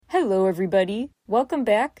Hello everybody, welcome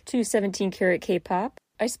back to 17 Karat K-Pop.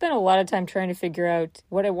 I spent a lot of time trying to figure out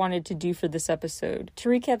what I wanted to do for this episode, to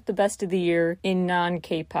recap the best of the year in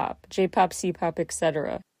non-K-pop, J-pop, C-pop,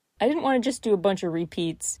 etc. I didn't want to just do a bunch of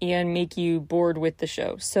repeats and make you bored with the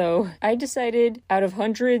show, so I decided out of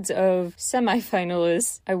hundreds of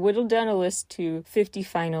semi-finalists, I whittled down a list to 50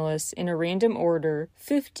 finalists in a random order,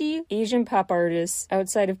 50 Asian pop artists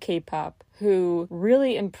outside of K-pop who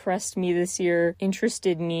really impressed me this year,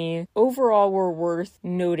 interested me, overall were worth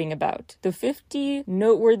noting about. The 50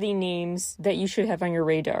 noteworthy names that you should have on your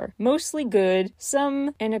radar. Mostly good,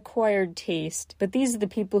 some an acquired taste, but these are the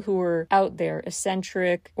people who are out there,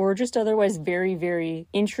 eccentric, or just otherwise very, very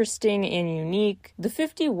interesting and unique. The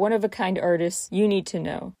 50 one-of-a-kind artists you need to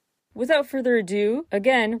know. Without further ado,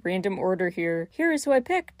 again, random order here. Here is who I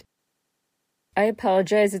picked. I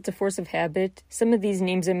apologize, it's a force of habit. Some of these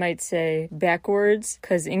names I might say backwards,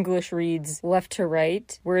 because English reads left to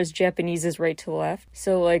right, whereas Japanese is right to left.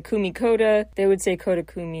 So like Kumi Koda, they would say Koda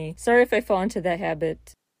Kumi. Sorry if I fall into that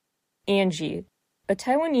habit. Angie, a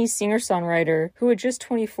Taiwanese singer-songwriter who at just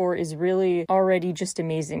 24 is really already just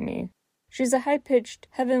amazing me. She's a high-pitched,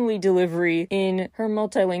 heavenly delivery in her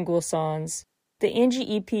multilingual songs. The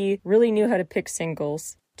Angie EP really knew how to pick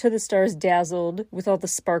singles. To the Stars Dazzled, with all the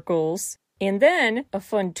sparkles. And then, a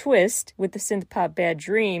fun twist with the synth pop Bad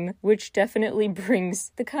Dream, which definitely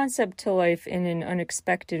brings the concept to life in an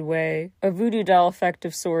unexpected way. A voodoo doll effect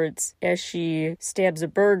of sorts, as she stabs a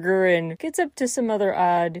burger and gets up to some other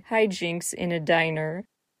odd hijinks in a diner.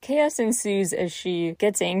 Chaos ensues as she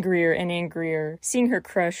gets angrier and angrier, seeing her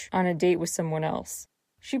crush on a date with someone else.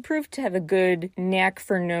 She proved to have a good knack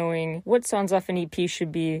for knowing what songs off an EP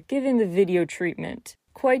should be given the video treatment.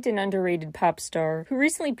 Quite an underrated pop star who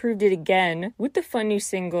recently proved it again with the fun new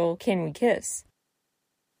single, Can We Kiss?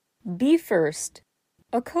 BE:FIRST,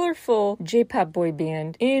 a colorful J-pop boy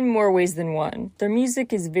band in more ways than one. Their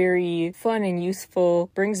music is very fun and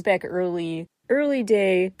youthful, brings back early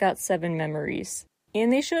day GOT7 memories.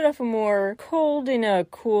 And they showed off a more cold in a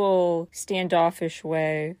cool, standoffish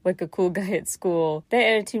way, like a cool guy at school. That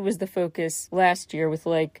attitude was the focus last year with,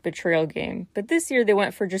 like, Betrayal Game. But this year they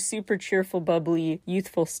went for just super cheerful, bubbly,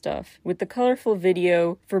 youthful stuff, with the colorful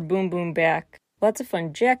video for Boom Boom Back. Lots of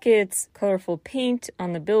fun jackets, colorful paint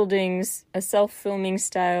on the buildings, a self-filming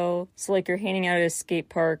style, so like you're hanging out at a skate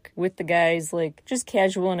park with the guys, like, just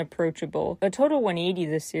casual and approachable. A total 180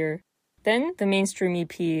 this year. Then, the mainstream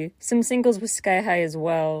EP, some singles with Sky High as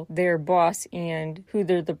well, their boss and who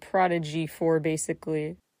they're the prodigy for,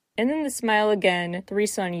 basically. And then the Smile Again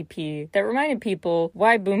 3-song EP that reminded people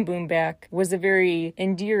why Boom Boom Back was a very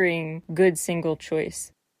endearing, good single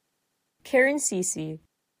choice. Karen Cece,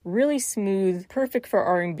 really smooth, perfect for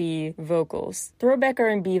R&B vocals. Throwback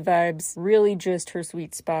R&B vibes, really just her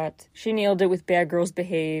sweet spot. She nailed it with Bad Girls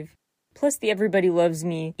Behave. Plus the Everybody Loves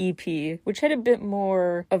Me EP, which had a bit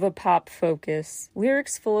more of a pop focus.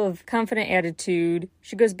 Lyrics full of confident attitude.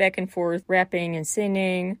 She goes back and forth, rapping and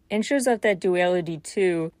singing, and shows off that duality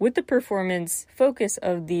too, with the performance focus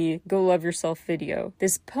of the Go Love Yourself video.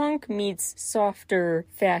 This punk meets softer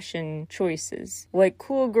fashion choices. Like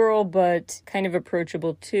cool girl, but kind of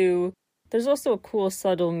approachable too. There's also a cool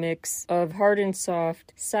subtle mix of hard and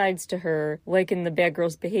soft sides to her, like in the Bad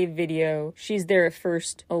Girls Behave video. She's there at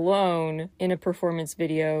first alone in a performance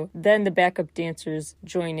video, then the backup dancers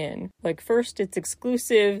join in. Like first it's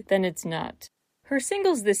exclusive, then it's not. Her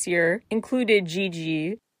singles this year included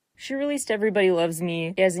Gigi. She released Everybody Loves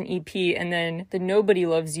Me as an EP and then the Nobody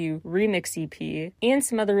Loves You remix EP. And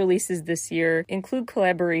some other releases this year include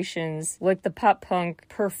collaborations like the pop-punk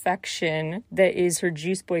Perfection that is her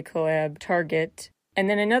Juice Boy collab, Target. And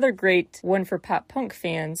then another great one for pop-punk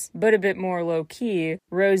fans, but a bit more low-key,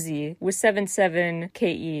 Rosie with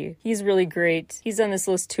 77KE. He's really great. He's on this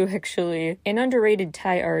list too, actually. An underrated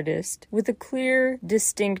Thai artist with a clear,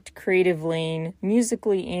 distinct creative lane,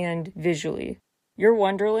 musically and visually. Your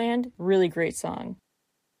Wonderland, really great song.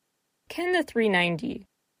 Ken the 390.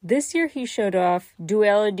 This year he showed off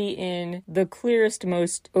duality in the clearest,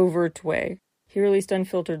 most overt way. He released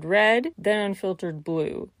Unfiltered Red, then Unfiltered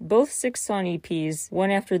Blue, both 6-song EPs,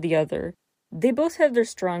 one after the other. They both have their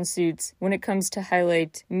strong suits when it comes to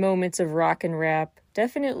highlight moments of rock and rap,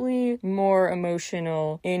 definitely more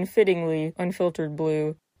emotional in fittingly Unfiltered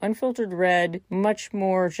Blue. Unfiltered Red, much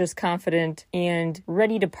more just confident and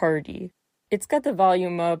ready to party. It's got the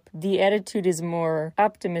volume up, the attitude is more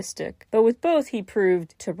optimistic. But with both, he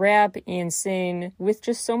proved to rap and sing with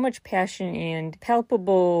just so much passion and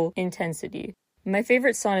palpable intensity. My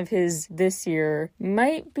favorite song of his this year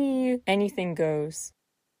might be Anything Goes.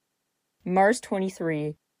 Mars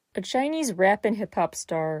 23. a Chinese rap and hip-hop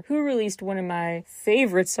star who released one of my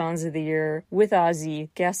favorite songs of the year with Ozzy,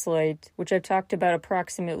 Gaslight, which I've talked about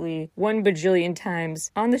approximately 1 bajillion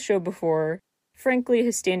times on the show before. Frankly,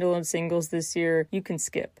 his standalone singles this year you can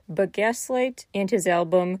skip, but Gaslight and his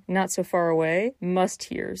album Not So Far Away,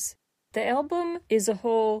 must-hears. The album is a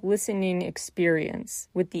whole listening experience,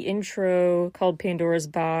 with the intro called Pandora's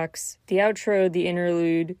Box, the outro, the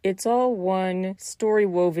interlude. It's all one story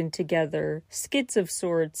woven together, skits of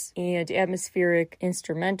sorts, and atmospheric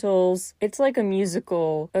instrumentals. It's like a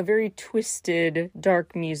musical, a very twisted,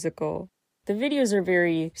 dark musical. The videos are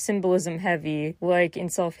very symbolism heavy, like in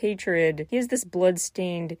Self-Hatred. He has this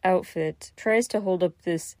blood-stained outfit, tries to hold up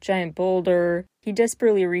this giant boulder. He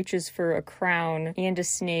desperately reaches for a crown and a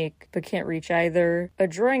snake, but can't reach either. A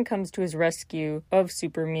drawing comes to his rescue of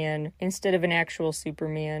Superman instead of an actual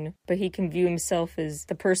Superman, but he can view himself as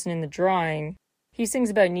the person in the drawing. He sings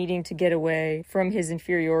about needing to get away from his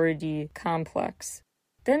inferiority complex.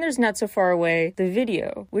 Then there's Not So Far Away, the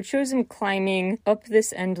video, which shows him climbing up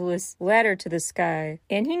this endless ladder to the sky,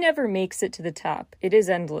 and he never makes it to the top. It is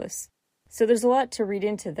endless. So there's a lot to read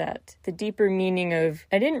into that. The deeper meaning of,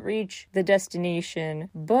 I didn't reach the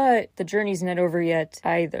destination, but the journey's not over yet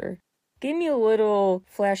either. Gave me a little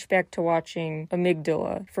flashback to watching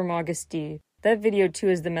Amygdala from August D. That video too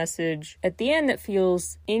is the message at the end that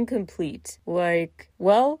feels incomplete. Like,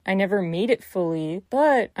 well, I never made it fully,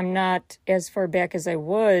 but I'm not as far back as I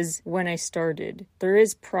was when I started. There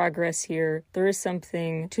is progress here. There is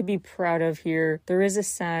something to be proud of here. There is a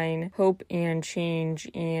sign. Hope and change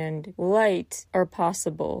and light are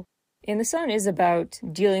possible. And the song is about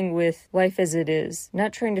dealing with life as it is,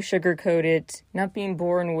 not trying to sugarcoat it, not being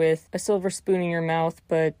born with a silver spoon in your mouth,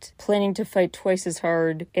 but planning to fight twice as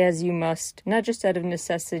hard as you must, not just out of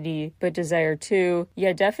necessity, but desire too.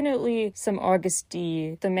 Yeah, definitely some August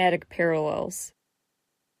D thematic parallels.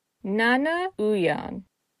 Nana Uyan.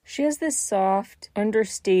 She has this soft,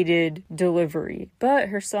 understated delivery, but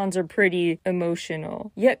her songs are pretty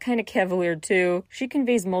emotional, yet kind of cavalier too. She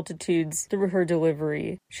conveys multitudes through her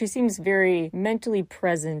delivery. She seems very mentally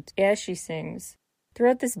present as she sings.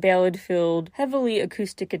 Throughout this ballad-filled, heavily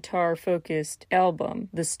acoustic guitar-focused album,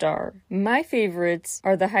 The Star, my favorites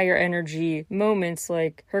are the higher energy moments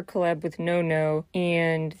like her collab with No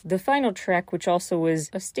and the final track, which also was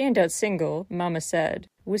a standout single, Mama Said,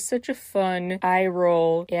 with such a fun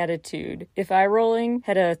eye-roll attitude. If eye-rolling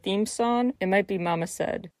had a theme song, it might be Mama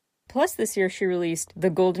Said. Plus, this year she released the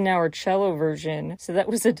Golden Hour cello version, so that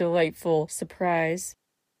was a delightful surprise.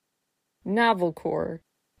 Novelcore.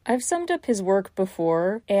 I've summed up his work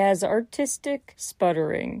before as artistic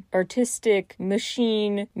sputtering, artistic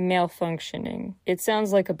machine malfunctioning. It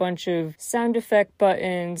sounds like a bunch of sound effect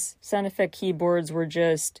buttons, sound effect keyboards were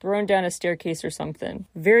just thrown down a staircase or something.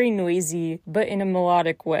 Very noisy, but in a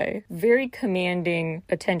melodic way. Very commanding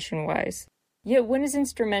attention-wise. Yet when his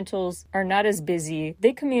instrumentals are not as busy,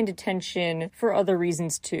 they command attention for other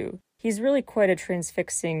reasons too. He's really quite a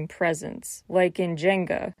transfixing presence. Like in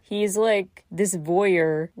Jenga, he's like this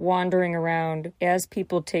voyeur wandering around as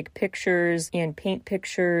people take pictures and paint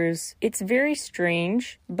pictures. It's very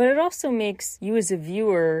strange, but it also makes you as a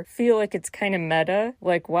viewer feel like it's kind of meta.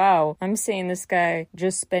 Like, wow, I'm saying this guy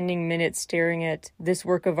just spending minutes staring at this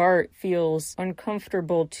work of art feels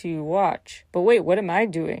uncomfortable to watch. But wait, what am I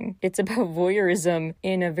doing? It's about voyeurism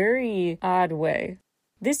in a very odd way.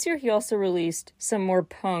 This year he also released some more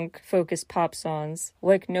punk-focused pop songs,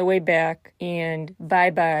 like No Way Back and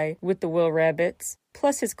Bye Bye with the Will Rabbits,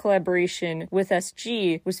 plus his collaboration with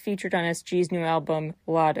SG was featured on SG's new album,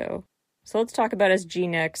 Lotto. So let's talk about SG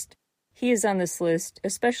next. He is on this list,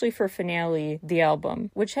 especially for Finale, the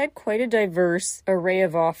album, which had quite a diverse array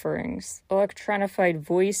of offerings. Electronified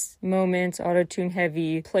voice moments, auto-tune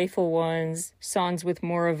heavy, playful ones, songs with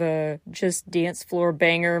more of a just dance floor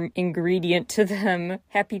banger ingredient to them,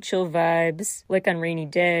 happy chill vibes, like on Rainy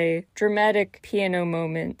Day, dramatic piano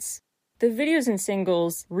moments. The videos and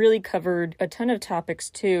singles really covered a ton of topics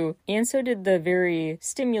too, and so did the very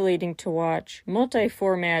stimulating to watch,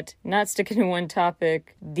 multi-format, not sticking to one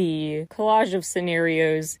topic, the collage of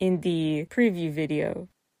scenarios in the preview video.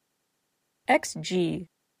 XG.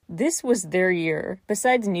 This was their year.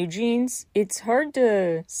 Besides New Jeans, it's hard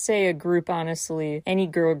to say a group, honestly, any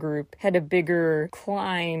girl group, had a bigger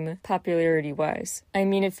climb popularity-wise. I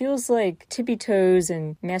mean, it feels like Tippy Toes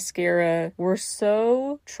and Mascara were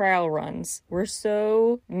so trial runs, were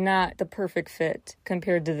so not the perfect fit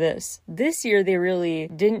compared to this. This year, they really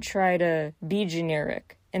didn't try to be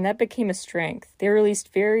generic. and that became a strength. They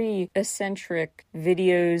released very eccentric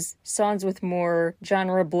videos, songs with more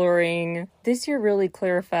genre blurring. This year really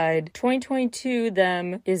clarified 2022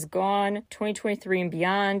 them is gone, 2023 and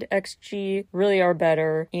beyond XG really are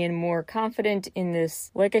better and more confident in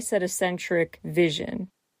this, like I said, eccentric vision.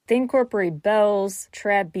 They incorporate bells,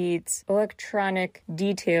 trap beats, electronic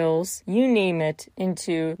details, you name it,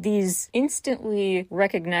 into these instantly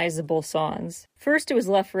recognizable songs. First, it was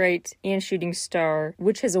Left, Right, and Shooting Star,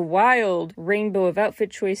 which has a wild rainbow of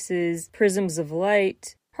outfit choices, prisms of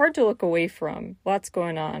light, hard to look away from, lots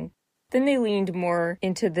going on. Then they leaned more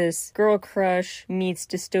into this girl crush meets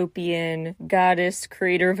dystopian, goddess,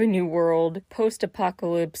 creator of a new world,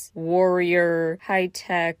 post-apocalypse, warrior,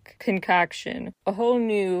 high-tech concoction. A whole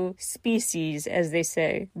new species, as they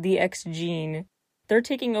say, the X gene. They're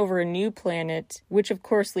taking over a new planet, which of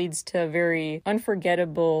course leads to very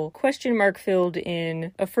unforgettable, question mark filled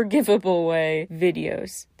in a forgivable way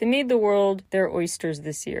videos. They made the world their oysters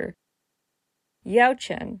this year. Yao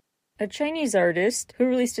Chen, a Chinese artist who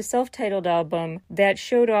released a self-titled album that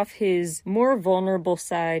showed off his more vulnerable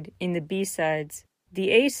side in the B-sides. The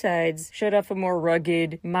A-sides showed off a more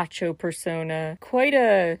rugged, macho persona, quite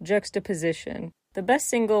a juxtaposition. The best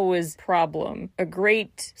single was Problem, a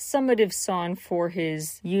great summative song for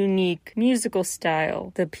his unique musical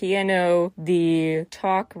style. The piano, the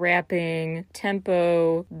talk rapping,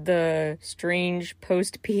 tempo, the strange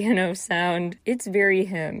post-piano sound, it's very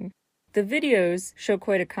him. The videos show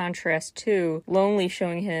quite a contrast too, Lonely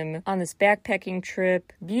showing him on this backpacking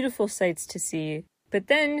trip, beautiful sights to see. But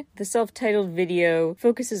then the self-titled video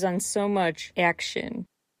focuses on so much action.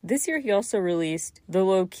 This year he also released the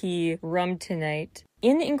low-key Rum Tonight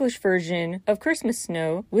in the English version of Christmas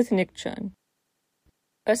Snow with Nick Chun.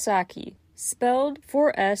 Asaki, spelled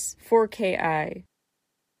 4S4KI.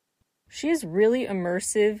 She has really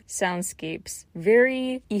immersive soundscapes,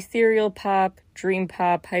 very ethereal pop, dream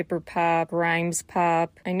pop, hyper pop, Grimes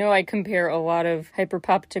pop. I know I compare a lot of hyper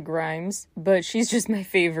pop to Grimes, but she's just my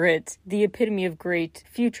favorite. The epitome of great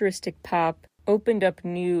futuristic pop. Opened up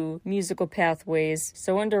new musical pathways,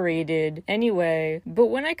 so underrated. Anyway, but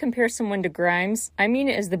when I compare someone to Grimes, I mean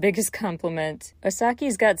it as the biggest compliment.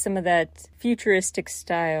 Asaki's got some of that futuristic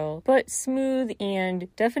style, but smooth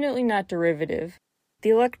and definitely not derivative. The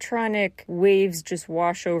electronic waves just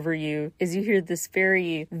wash over you as you hear this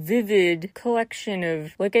very vivid collection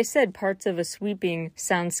of, like I said, parts of a sweeping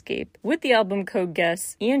soundscape. With the album code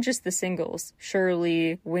guests and just the singles,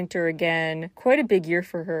 Shirley, Winter Again, quite a big year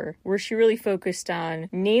for her, where she really focused on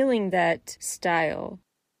nailing that style.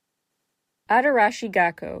 Adarashi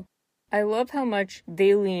Gakko. I love how much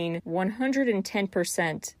they lean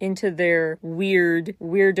 110% into their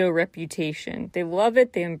weirdo reputation. They love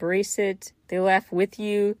it, they embrace it, they laugh with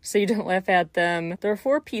you, so you don't laugh at them. They're a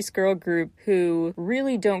 4-piece girl group who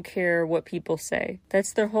really don't care what people say.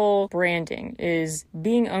 That's their whole branding, is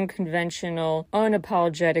being unconventional,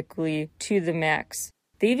 unapologetically, to the max.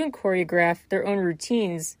 They even choreograph their own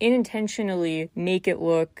routines and intentionally make it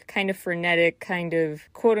look kind of frenetic, kind of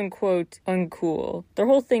quote-unquote uncool. Their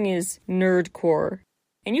whole thing is nerdcore.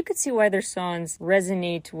 And you could see why their songs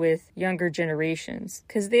resonate with younger generations,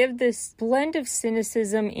 because they have this blend of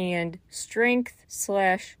cynicism and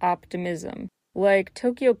strength/optimism. Like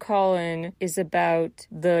Tokyo Callin' is about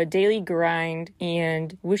the daily grind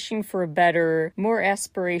and wishing for a better, more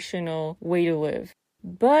aspirational way to live.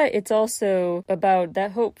 But it's also about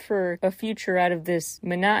that hope for a future out of this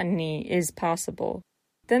monotony is possible.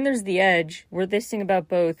 Then there's The Edge, where they sing about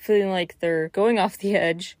both feeling like they're going off the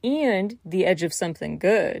edge and the edge of something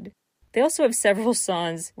good. They also have several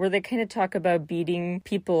songs where they kind of talk about beating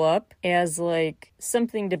people up as like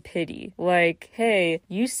something to pity. Like, hey,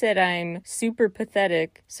 you said I'm super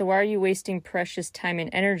pathetic, so why are you wasting precious time and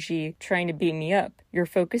energy trying to beat me up? You're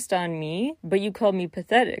focused on me, but you called me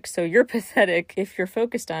pathetic, so you're pathetic if you're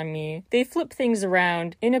focused on me. They flip things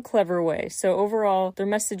around in a clever way. So overall, their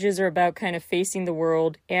messages are about kind of facing the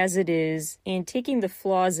world as it is and taking the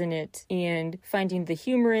flaws in it and finding the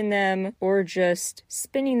humor in them or just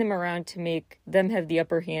spinning them around to make them have the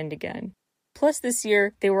upper hand again. Plus this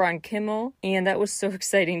year, they were on Kimmel, and that was so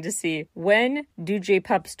exciting to see. When do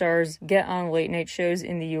J-pop stars get on late night shows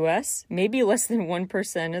in the US? Maybe less than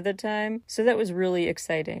 1% of the time, so that was really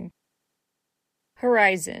exciting.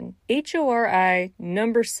 Horizon, HORI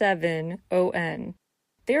number 7 ON.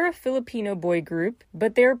 They're a Filipino boy group,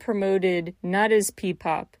 but they're promoted not as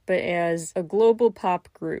P-pop, but as a global pop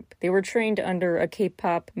group. They were trained under a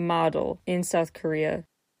K-pop model in South Korea.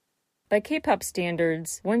 By K-pop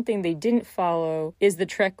standards, one thing they didn't follow is the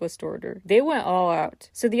tracklist order. They went all out.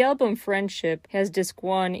 So the album Friendship has disc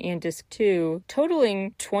 1 and disc 2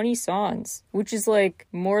 totaling 20 songs, which is like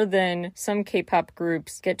more than some K-pop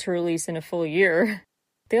groups get to release in a full year.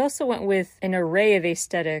 They also went with an array of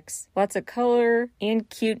aesthetics, lots of color and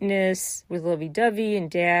cuteness with lovey-dovey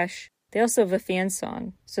and dash. They also have a fan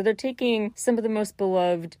song. So they're taking some of the most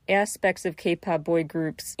beloved aspects of K-pop boy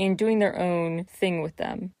groups and doing their own thing with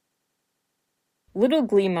them. Little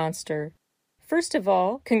Glee Monster. First of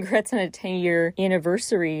all, congrats on a 10-year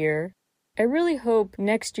anniversary year. I really hope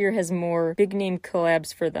next year has more big-name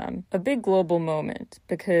collabs for them, a big global moment,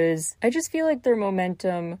 because I just feel like their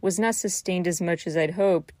momentum was not sustained as much as I'd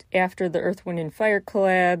hoped after the Earth, Wind & Fire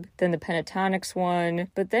collab, then the Pentatonix one,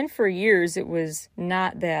 but then for years it was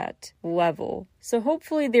not that level. So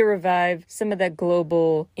hopefully they revive some of that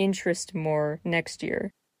global interest more next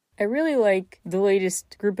year. I really like the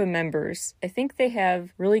latest group of members. I think they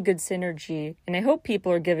have really good synergy, and I hope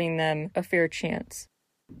people are giving them a fair chance.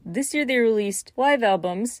 This year they released live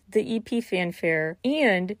albums, the EP Fanfare,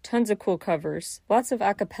 and tons of cool covers. Lots of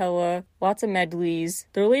a cappella, lots of medleys.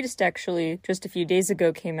 Their latest actually, just a few days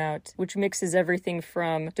ago came out, which mixes everything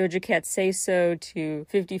from Doja Cat's Say So to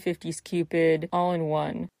 50/50's Cupid all in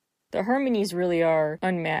one. The harmonies really are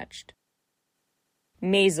unmatched.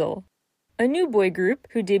 Maisel. A new boy group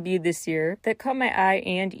who debuted this year that caught my eye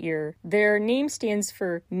and ear. Their name stands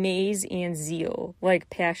for maize and zeal, like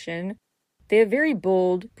passion. They have very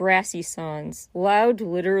bold, brassy songs, loud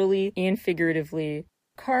literally and figuratively.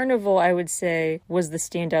 Carnival, I would say, was the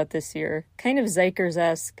standout this year. Kind of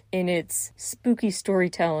Zeikers-esque in its spooky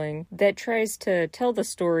storytelling that tries to tell the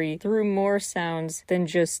story through more sounds than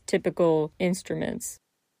just typical instruments.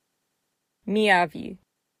 Miyavi.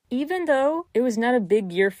 Even though it was not a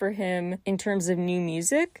big year for him in terms of new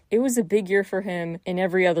music, it was a big year for him in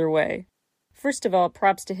every other way. First of all,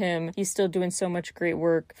 props to him. He's still doing so much great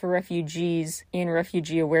work for refugees and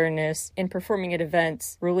refugee awareness and performing at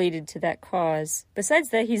events related to that cause. Besides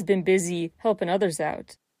that, he's been busy helping others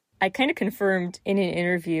out. I kind of confirmed in an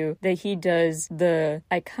interview that he does the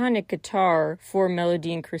iconic guitar for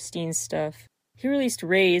Melody and Christine's stuff. He released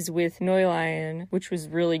Raise with Noilion, which was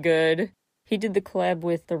really good. He did the collab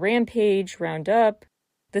with The Rampage, Roundup.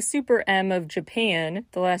 The Super M of Japan,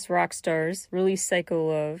 The Last Rock Stars, released Psycho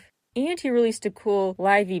Love. And he released a cool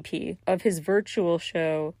live EP of his virtual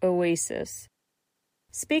show, Oasis.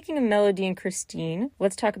 Speaking of Melody and Christine,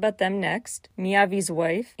 let's talk about them next. Miyavi's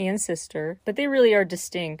wife and sister, but they really are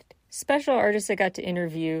distinct. Special artists I got to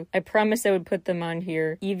interview, I promised I would put them on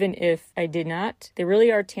here, even if I did not. They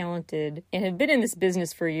really are talented and have been in this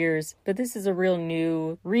business for years, but this is a real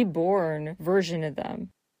new, reborn version of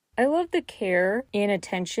them. I love the care and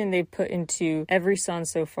attention they've put into every song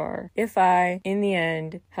so far. If I, In the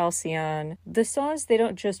End, Halcyon. The songs they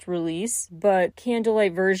don't just release, but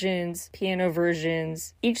candlelight versions, piano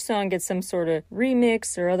versions. Each song gets some sort of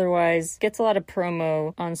remix or otherwise gets a lot of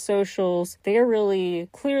promo on socials. They are really,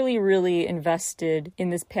 clearly really invested in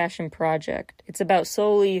this passion project. It's about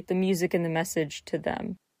solely the music and the message to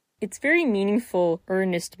them. It's very meaningful,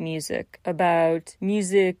 earnest music about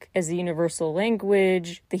music as a universal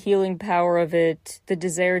language, the healing power of it, the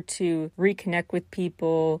desire to reconnect with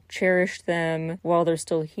people, cherish them while they're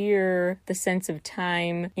still here, the sense of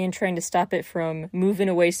time, and trying to stop it from moving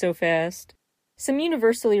away so fast. Some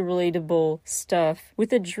universally relatable stuff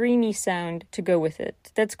with a dreamy sound to go with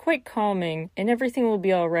it. That's quite calming, and everything will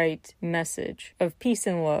be alright message of peace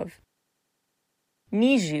and love.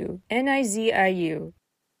 Niziu, Niziu.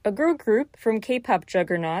 A girl group from K-pop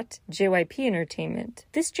juggernaut JYP Entertainment.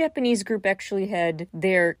 This Japanese group actually had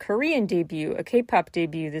their Korean debut, a K-pop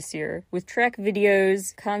debut this year, with track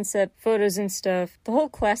videos, concept photos and stuff, the whole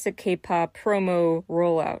classic K-pop promo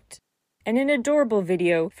rollout. And an adorable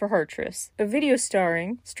video for Heartress, a video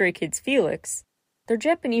starring Stray Kids Felix. Their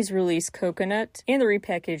Japanese release, Coconut, and the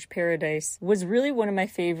repackaged Paradise, was really one of my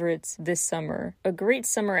favorites this summer. A great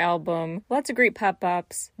summer album, lots of great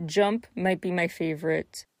pop-bops. Jump might be my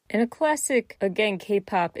favorite. And a classic, again,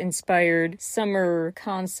 K-pop inspired summer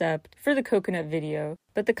concept for the Coconut video.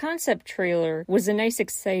 But the concept trailer was a nice,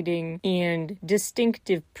 exciting, and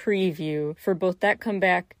distinctive preview for both that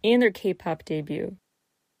comeback and their K-pop debut.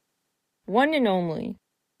 One and Only.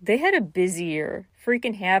 They had a busy year.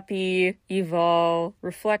 Freaking Happy, Evol,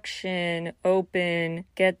 Reflection, Open,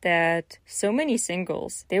 Get That. So many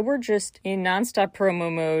singles. They were just in nonstop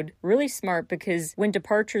promo mode. Really smart because when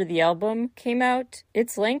Departure the album came out,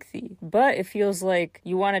 it's lengthy, but it feels like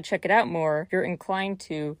you want to check it out more. You're inclined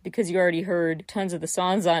to because you already heard tons of the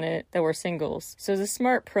songs on it that were singles. So it's a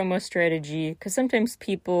smart promo strategy because sometimes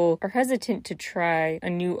people are hesitant to try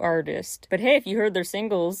a new artist. But hey, if you heard their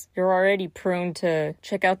singles, you're already prone to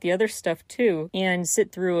check out the other stuff too and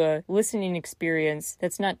sit through a listening experience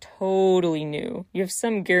that's not totally new. You have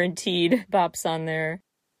some guaranteed bops on there.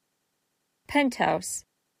 Penthouse.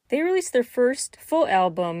 They released their first full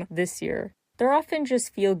album this year. They're often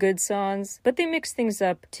just feel-good songs, but they mix things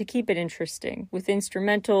up to keep it interesting, with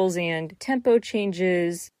instrumentals and tempo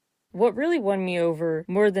changes. What really won me over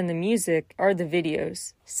more than the music are the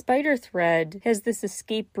videos. Spider Thread has this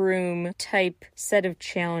escape room type set of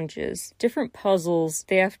challenges, different puzzles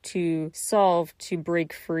they have to solve to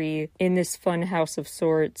break free in this fun house of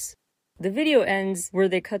sorts. The video ends where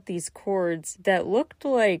they cut these cords that looked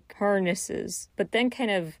like harnesses, but then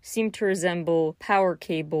kind of seemed to resemble power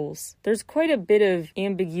cables. There's quite a bit of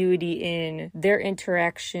ambiguity in their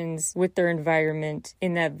interactions with their environment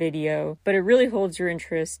in that video, but it really holds your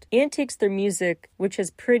interest and takes their music, which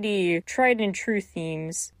has pretty tried and true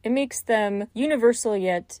themes. It makes them universal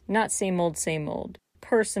yet not same old,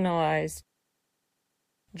 personalized.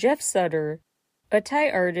 Jeff Sutter. A Thai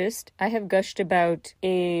artist I have gushed about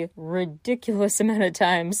a ridiculous amount of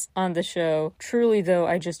times on the show. Truly, though,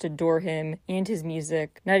 I just adore him and his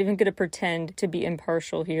music. Not even gonna pretend to be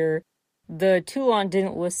impartial here. The Too Long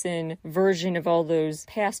Didn't Listen version of all those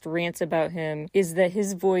past rants about him is that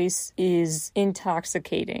his voice is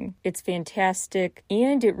intoxicating. It's fantastic,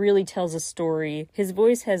 and it really tells a story. His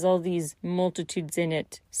voice has all these multitudes in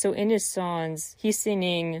it. So in his songs, he's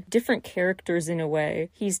singing different characters in a way.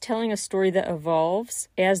 He's telling a story that evolves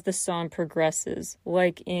as the song progresses.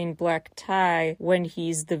 Like in Black Tie, when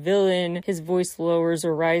he's the villain, his voice lowers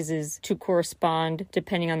or rises to correspond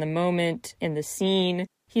depending on the moment and the scene.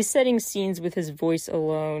 He's setting scenes with his voice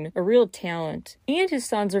alone, a real talent. And his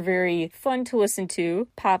songs are very fun to listen to,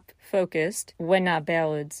 pop-focused, when not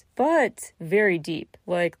ballads, but very deep.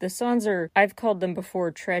 Like, the songs are, I've called them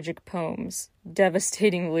before, tragic poems.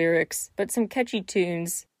 Devastating lyrics, but some catchy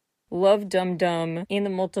tunes. Love Dum Dum, and the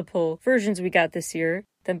multiple versions we got this year.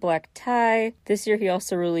 Then Black Tie. This year he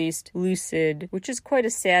also released Lucid, which is quite a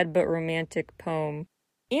sad but romantic poem.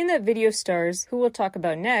 And that video stars, who we'll talk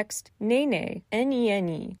about next, Nene,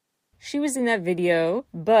 N-E-N-E. She was in that video,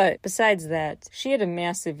 but besides that, she had a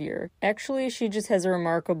massive year. Actually, she just has a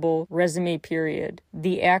remarkable resume period.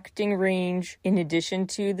 The acting range, in addition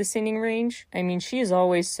to the singing range, I mean, she is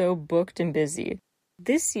always so booked and busy.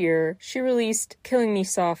 This year, she released Killing Me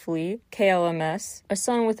Softly, KLMS, a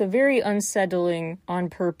song with a very unsettling, on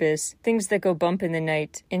purpose, things that go bump in the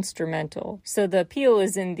night, instrumental. So the appeal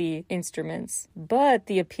is in the instruments, but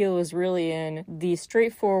the appeal is really in the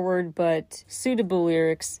straightforward but suitable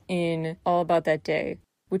lyrics in All About That Day,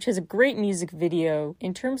 which has a great music video.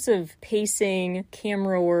 In terms of pacing,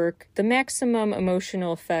 camera work, the maximum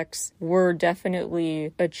emotional effects were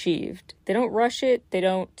definitely achieved. They don't rush it, they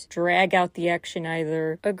don't drag out the action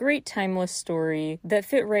either. A great timeless story that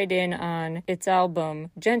fit right in on its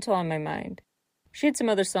album, Gentle on My Mind. She had some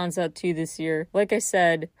other songs out too this year. Like I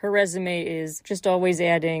said, her resume is just always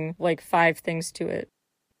adding like 5 things to it.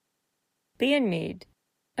 Band-Maid.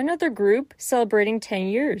 Another group celebrating 10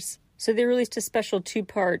 years. So they released a special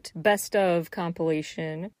 2-part best of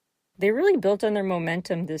compilation. They really built on their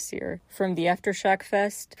momentum this year from the Aftershock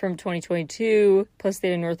Fest from 2022, plus they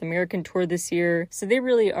had a North American tour this year. So they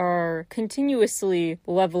really are continuously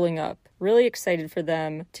leveling up. Really excited for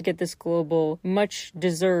them to get this global, much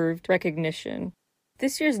deserved recognition.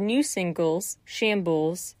 This year's new singles,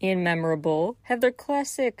 Shambles and Memorable, have their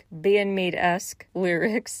classic Band-Maid-esque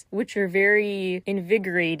lyrics, which are very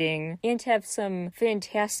invigorating and have some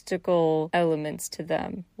fantastical elements to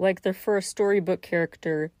them, like they're for a storybook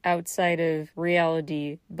character outside of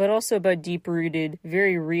reality, but also about deep-rooted,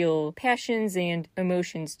 very real passions and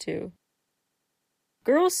emotions too.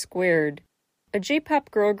 Girls Squared. A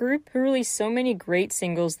J-pop girl group who released so many great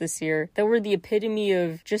singles this year that were the epitome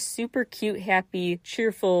of just super cute, happy,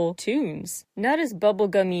 cheerful tunes. Not as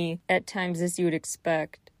bubblegummy at times as you would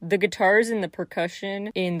expect. The guitars and the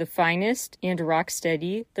percussion in The Finest and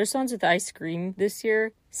Rocksteady, their songs with Ice Cream this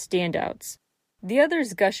year, standouts. The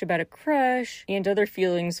others gush about a crush and other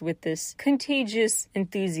feelings with this contagious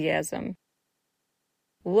enthusiasm.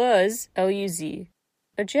 Luz, L-U-Z.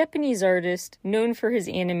 a Japanese artist known for his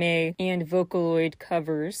anime and Vocaloid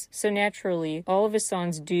covers, so naturally, all of his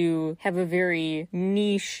songs do have a very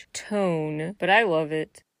niche tone, but I love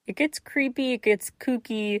it. It gets creepy, it gets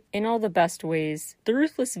kooky in all the best ways. The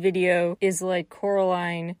Ruthless video is like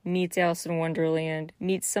Coraline meets Alice in Wonderland,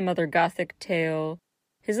 meets some other gothic tale.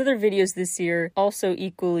 His other videos this year also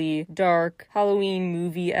equally dark, Halloween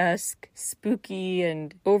movie-esque, spooky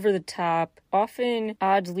and over the top, often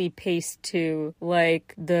oddly paced too,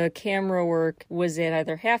 like the camera work was at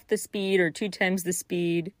either half the speed or 2 times the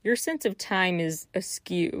speed. Your sense of time is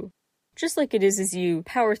askew. Just like it is as you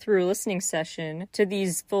power through a listening session to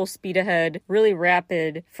these full speed ahead, really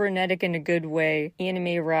rapid, frenetic in a good way,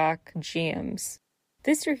 anime rock jams.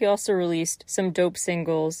 This year he also released some dope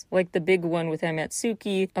singles, like the big one with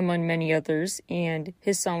Amatsuki, among many others, and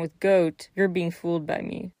his song with Goat, You're Being Fooled by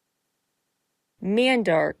Me.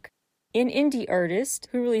 Mandark, an indie artist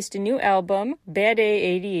who released a new album, Bad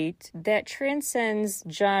A88, that transcends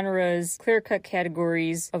genres, clear-cut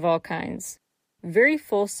categories of all kinds. Very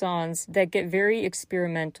full songs that get very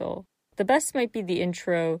experimental. The best might be the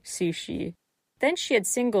intro, Sushi. Then she had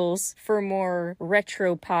singles for more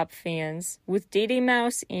retro pop fans with Day Day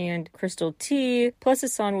Mouse and Crystal T, plus a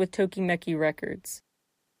song with Tokimeki Records.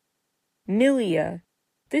 Milia.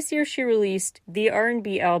 This year she released the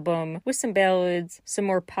R&B album with some ballads, some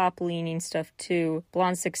more pop-leaning stuff too,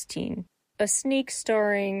 Blonde 16. A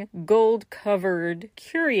snake-starring, gold-covered,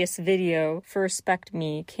 curious video for Respect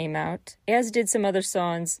Me came out, as did some other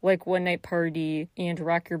songs like One Night Party and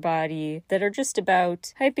Rock Your Body that are just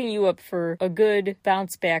about hyping you up for a good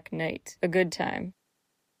bounce-back night, a good time.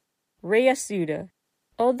 Rei Yasuda.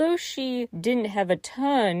 Although she didn't have a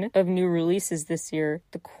ton of new releases this year,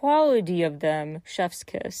 the quality of them, chef's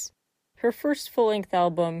kiss. Her first full-length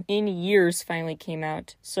album in years finally came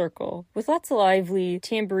out, Circle, with lots of lively,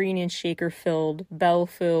 tambourine and shaker-filled,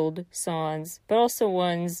 bell-filled songs, but also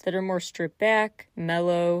ones that are more stripped back,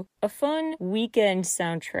 mellow, a fun weekend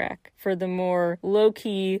soundtrack for the more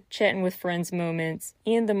low-key, chatting with friends moments,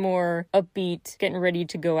 and the more upbeat, getting ready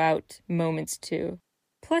to go out moments too.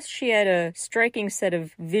 Plus, she had a striking set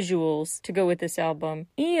of visuals to go with this album,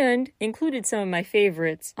 and included some of my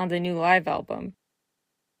favorites on the new live album.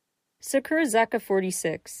 Sakurazaka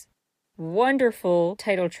 46. Wonderful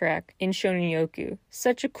title track in Shonen-yoku.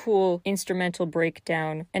 Such a cool instrumental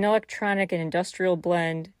breakdown, an electronic and industrial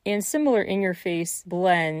blend, and similar in-your-face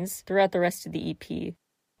blends throughout the rest of the EP.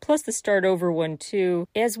 Plus the start over one too.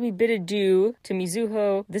 As we bid adieu to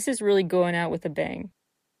Mizuho, this is really going out with a bang.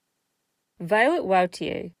 Violet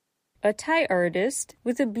Wautier, a Thai artist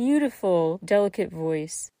with a beautiful, delicate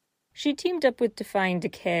voice. She teamed up with Defying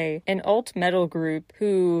Decay, an alt-metal group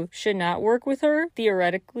who should not work with her.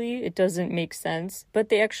 Theoretically, it doesn't make sense, but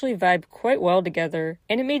they actually vibe quite well together,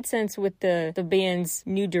 and it made sense with the band's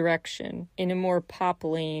new direction in a more pop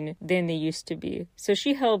lane than they used to be. So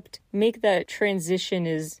she helped make that transition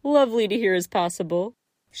as lovely to hear as possible.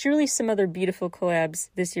 She released some other beautiful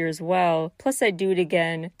collabs this year as well, plus I Do It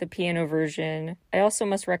Again, the piano version. I also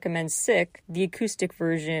must recommend Sick, the acoustic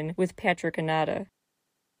version with Patrick Anata.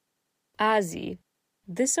 Ozzy.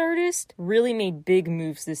 This artist really made big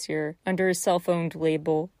moves this year under his self-owned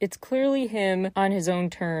label. It's clearly him on his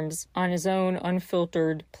own terms, on his own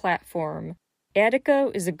unfiltered platform.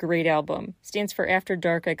 Attica is a great album. Stands for After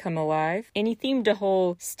Dark I Come Alive, and he themed a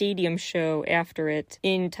whole stadium show after it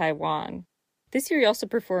in Taiwan. This year he also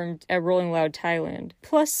performed at Rolling Loud Thailand.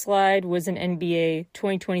 Plus Slide was an NBA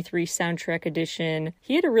 2023 soundtrack edition.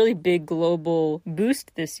 He had a really big global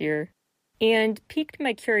boost this year. And piqued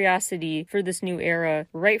my curiosity for this new era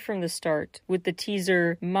right from the start with the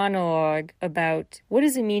teaser monologue about what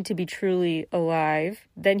does it mean to be truly alive.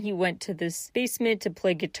 Then he went to this basement to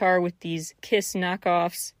play guitar with these Kiss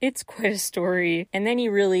knockoffs. It's quite a story. And then he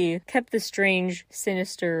really kept the strange,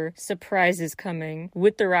 sinister surprises coming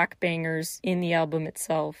with the rock bangers in the album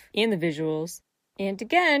itself and the visuals. And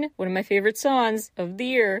again, one of my favorite songs of the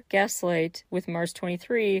year, Gaslight with Mars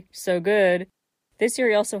 23, so good. This year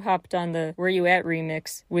he also hopped on the Where You At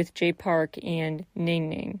remix with Jay Park and Ning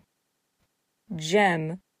Ning.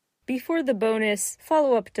 Gem. Before the bonus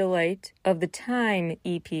follow-up delight of the Time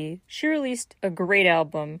EP, she released a great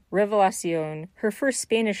album, Revelación, her first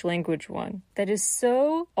Spanish-language one, that is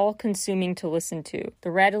so all-consuming to listen to.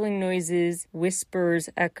 The rattling noises, whispers,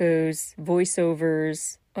 echoes,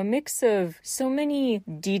 voiceovers, a mix of so many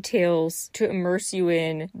details to immerse you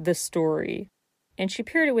in the story. And she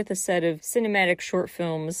paired it with a set of cinematic short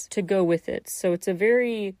films to go with it, so it's a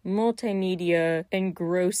very multimedia,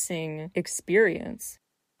 engrossing experience.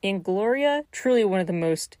 And Gloria, truly one of the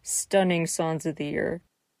most stunning songs of the year.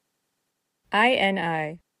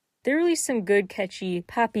 INI. They released some good, catchy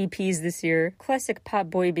pop EPs this year. Classic pop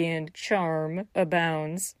boy band charm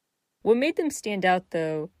abounds. What made them stand out,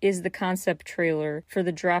 though, is the concept trailer for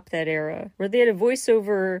the Drop That Era, where they had a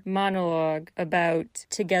voiceover monologue about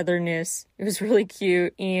togetherness. It was really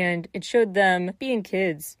cute, and it showed them being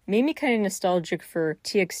kids. Made me kind of nostalgic for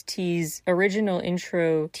TXT's original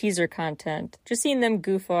intro teaser content. Just seeing them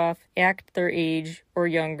goof off, act their age or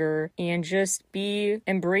younger, and just be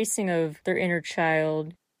embracing of their inner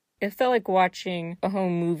child. It felt like watching a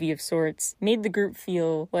home movie of sorts, made the group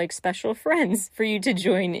feel like special friends for you to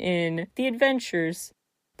join in the adventures.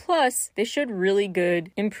 Plus, they showed really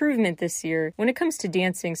good improvement this year when it comes to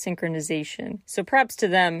dancing synchronization. So props to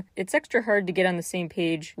them. It's extra hard to get on the same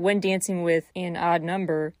page when dancing with an odd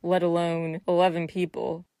number, let alone 11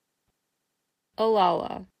 people.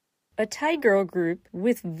 Alala. A Thai girl group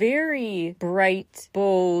with very bright,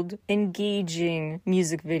 bold, engaging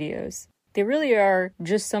music videos. They really are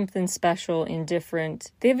just something special and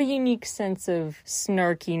different. They have a unique sense of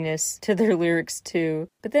snarkiness to their lyrics too.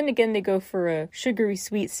 But then again, they go for a sugary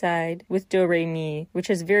sweet side with Do Re Mi, which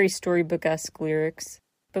has very storybook-esque lyrics.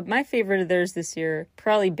 But my favorite of theirs this year,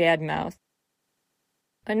 probably Bad Mouth.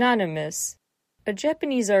 Anonymous. A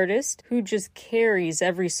Japanese artist who just carries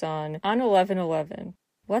every song on 11:11.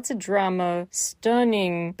 Lots of drama,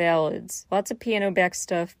 stunning ballads, lots of piano back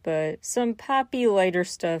stuff, but some poppy, lighter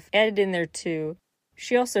stuff added in there too.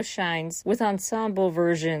 She also shines with ensemble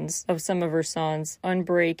versions of some of her songs,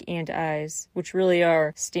 Unbreak and Eyes, which really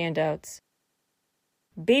are standouts.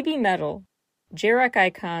 Baby Metal. J-Rock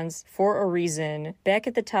icons for a reason, back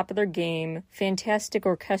at the top of their game, fantastic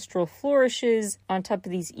orchestral flourishes on top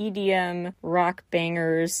of these EDM rock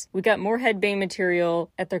bangers. We got more headbang material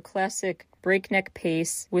at their classic breakneck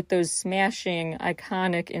pace with those smashing,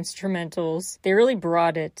 iconic instrumentals. They really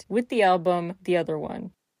brought it with the album, The Other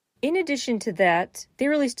One. In addition to that, they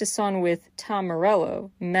released a song with Tom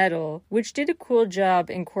Morello, Metal, which did a cool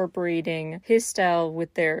job incorporating his style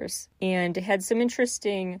with theirs, and had some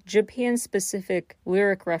interesting Japan-specific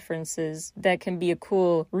lyric references that can be a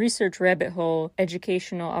cool research rabbit hole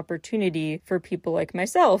educational opportunity for people like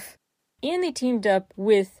myself. And they teamed up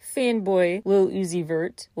with fanboy Lil Uzi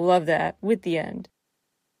Vert, love that, with The End.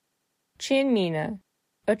 Chanmina.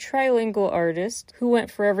 A trilingual artist who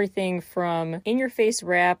went for everything from in-your-face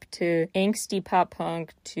rap to angsty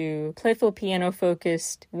pop-punk to playful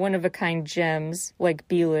piano-focused one-of-a-kind gems like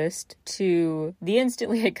B-List to the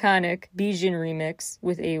instantly iconic Bijin remix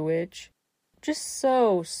with A-Witch. Just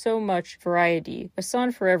so much variety. A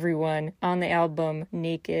song for everyone on the album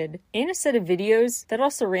Naked. And a set of videos that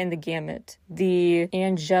also ran the gamut. The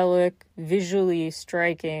angelic, visually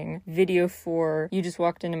striking video for You Just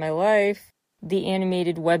Walked Into My Life, the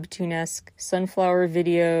animated webtoon-esque Sunflower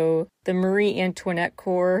video, the Marie Antoinette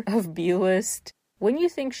core of B-List. When you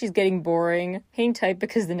think she's getting boring, hang tight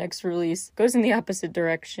because the next release goes in the opposite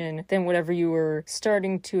direction than whatever you were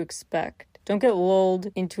starting to expect. Don't get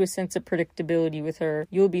lulled into a sense of predictability with her.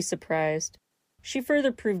 You'll be surprised. She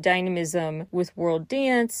further proved dynamism with World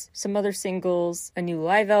Dance, some other singles, a new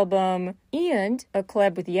live album, and a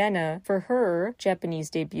collab with Yena for her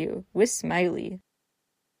Japanese debut with Smiley.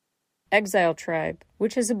 Exile Tribe,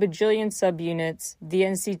 which has a bajillion subunits, the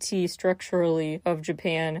NCT structurally of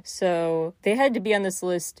Japan, so they had to be on this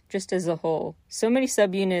list just as a whole. So many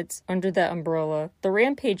subunits under that umbrella. The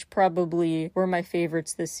Rampage probably were my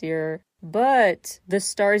favorites this year, but the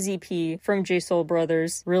Stars EP from J-Soul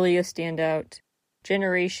Brothers really a standout.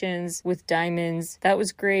 Generations with Diamonds, that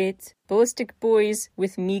was great. Ballistic Boys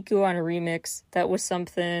with Miku on a remix, that was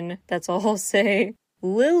something. That's all I'll say.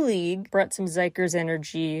 Lil League brought some Zykers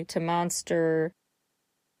energy to Monster.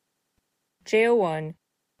 JO1.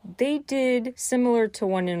 They did similar to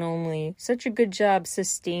One and Only, such a good job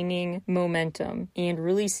sustaining momentum and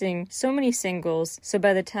releasing so many singles, so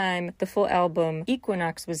by the time the full album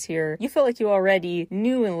Equinox was here, you felt like you already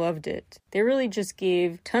knew and loved it. They really just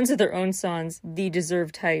gave tons of their own songs the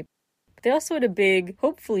deserved hype. They also had a big,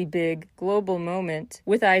 hopefully big, global moment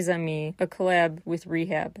with Eyes on Me, a collab with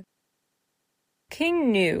Rehab.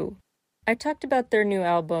 King Gnu. I talked about their new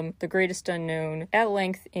album, The Greatest Unknown, at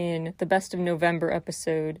length in the Best of November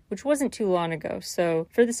episode, which wasn't too long ago, so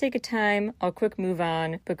for the sake of time, I'll quick move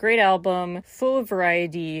on. But great album, full of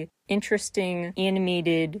variety, interesting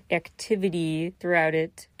animated activity throughout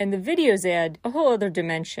it, and the videos add a whole other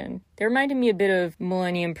dimension. They reminded me a bit of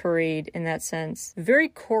Millennium Parade in that sense. Very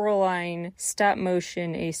Coraline,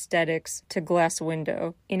 stop-motion aesthetics to Glass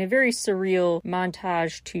Window, in a very surreal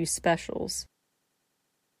montage to specials.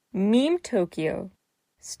 Meme Tokyo.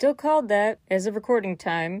 Still called that, as of recording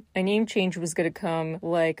time. A name change was gonna come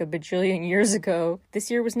like a bajillion years ago.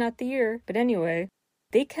 This year was not the year, but anyway.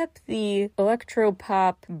 They kept the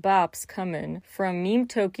electro-pop bops coming from Meme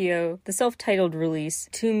Tokyo, the self-titled release,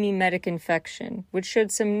 to Memetic Infection, which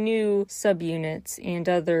showed some new subunits and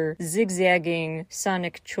other zigzagging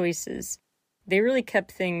sonic choices. They really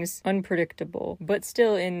kept things unpredictable, but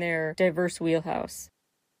still in their diverse wheelhouse.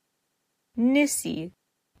 Nissi.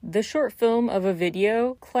 The short film of a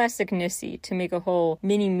video, classic Nissi, to make a whole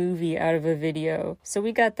mini-movie out of a video. So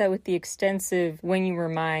we got that with the extensive When You Were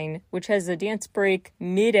Mine, which has a dance break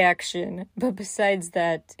mid-action, but besides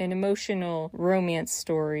that, an emotional romance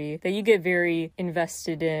story that you get very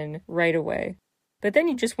invested in right away. But then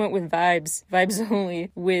he just went with vibes only,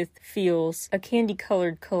 with Feels, a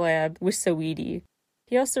candy-colored collab with Saweetie.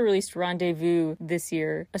 He also released Rendezvous this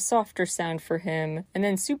year, a softer sound for him, and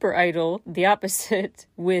then Super Idol, the opposite,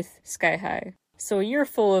 with Sky High. So a year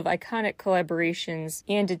full of iconic collaborations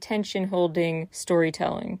and attention-holding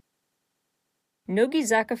storytelling.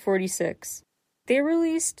 Nogizaka 46. They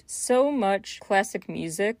released so much classic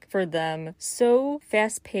music for them, so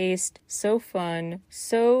fast-paced, so fun,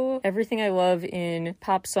 so everything I love in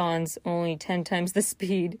pop songs, only 10 times the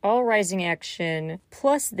speed, all rising action,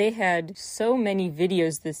 plus they had so many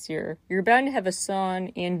videos this year. You're bound to have a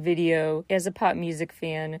song and video as a pop music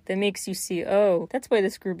fan that makes you see, oh, that's why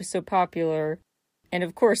this group is so popular. And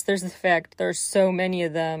of course, there's the fact there's so many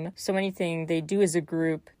of them, so anything they do as a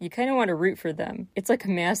group, you kind of want to root for them. It's like a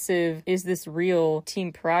massive, is this real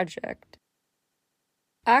team project?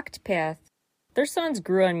 Octopath. Their songs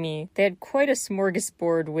grew on me. They had quite a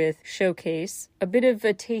smorgasbord with Showcase, a bit of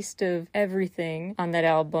a taste of everything on that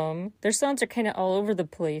album. Their songs are kind of all over the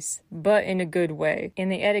place, but in a good way. And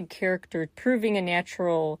they added character, proving a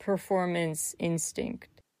natural performance instinct.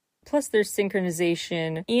 Plus their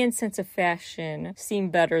synchronization and sense of fashion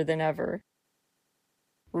seem better than ever.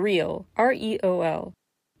 Real, R-E-O-L.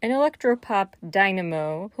 An electropop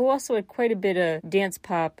dynamo who also had quite a bit of dance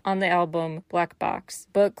pop on the album Black Box,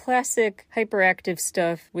 but classic hyperactive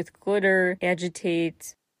stuff with glitter,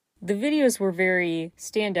 agitate. The videos were very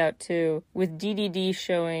standout too, with DDD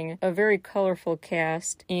showing a very colorful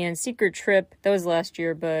cast, and Secret Trip, that was last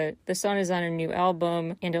year, but the song is on a new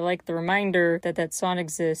album, and I like the reminder that that song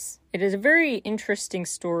exists. It is a very interesting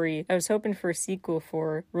story I was hoping for a sequel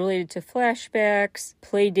for, related to flashbacks,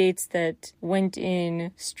 playdates that went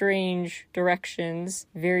in strange directions,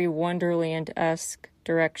 very Wonderland-esque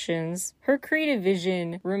directions. Her creative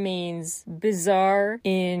vision remains bizarre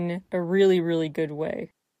in a really, really good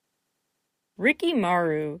way. Ricky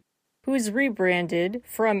Maru, who is rebranded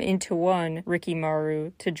from Into One Ricky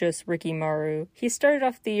Maru to just Ricky Maru. He started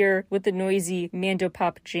off the year with the noisy Mando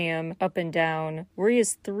Pop jam Up and Down, where he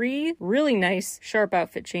has 3 really nice, sharp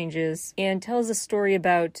outfit changes and tells a story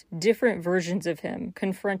about different versions of him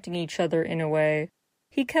confronting each other in a way.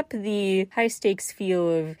 He kept the high-stakes feel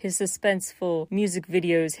of his suspenseful music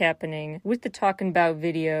videos happening, with the Talkin' About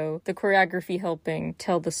video, the choreography helping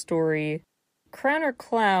tell the story. Crown or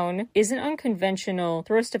Clown is an unconventional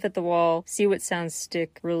throw stuff at the wall, see what sounds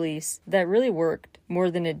stick release that really worked more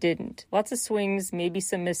than it didn't. Lots of swings, maybe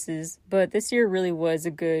some misses, but this year really was a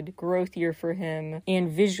good growth year for him, and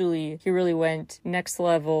visually he really went next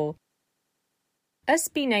level.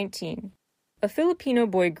 SB19. A Filipino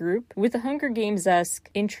boy group with a Hunger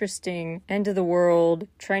Games-esque, interesting, end of the world,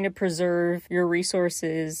 trying to preserve your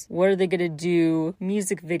resources, what are they gonna do,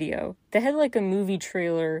 music video. They had like a movie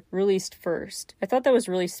trailer released first. I thought that was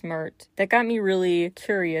really smart. That got me really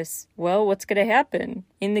curious. Well, what's gonna happen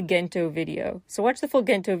in the Gento video? So watch the full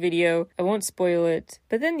Gento video. I won't spoil it.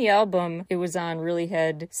 But then the album it was on really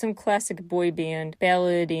had some classic boy band,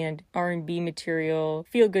 ballad and R&B material,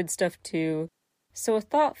 feel-good stuff too. So a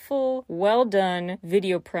thoughtful, well-done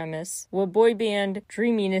video premise, what boy band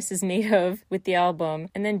dreaminess is made of with the album.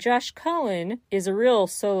 And then Josh Cullen is a real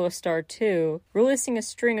solo star too, releasing a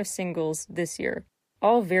string of singles this year.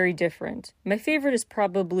 All very different. My favorite is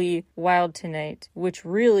probably Wild Tonight, which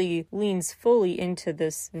really leans fully into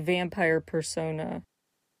this vampire persona.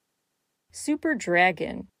 Super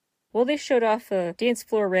Dragon. Well, they showed off a dance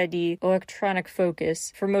floor-ready electronic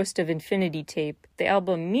focus for most of Infinity Tape. The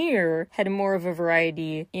album Mirror had more of a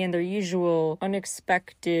variety and their usual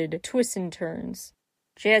unexpected twists and turns.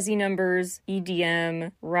 Jazzy numbers,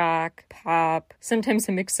 EDM, rock, pop, sometimes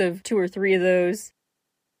a mix of 2 or 3 of those.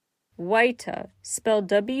 Whyte, spelled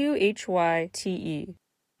W-H-Y-T-E.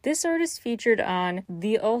 This artist featured on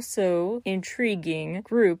the also intriguing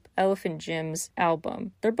group Elephant Gym's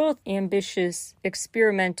album. They're both ambitious,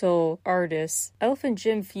 experimental artists. Elephant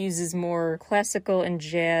Gym fuses more classical and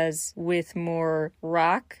jazz with more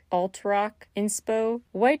rock, alt-rock inspo.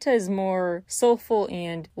 Whyte is more soulful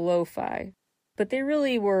and lo-fi. but they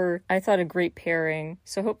really were, I thought, a great pairing,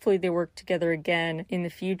 so hopefully they work together again in the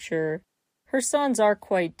future. Her songs are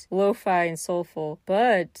quite lo-fi and soulful,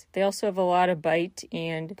 but they also have a lot of bite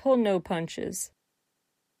and pull no punches.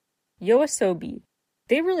 YOASOBI.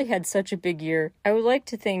 They really had such a big year. I would like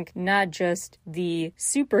to think not just the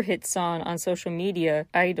super hit song on social media,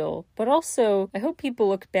 Idol, but also I hope people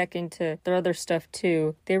look back into their other stuff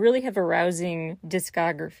too. They really have a rousing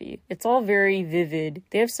discography. It's all very vivid.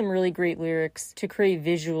 They have some really great lyrics to create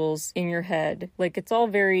visuals in your head. Like, it's all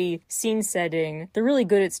very scene setting. They're really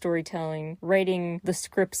good at storytelling, writing the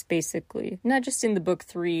scripts basically. Not just in the book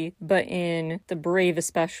 3, but in The Brave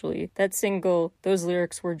especially. That single, those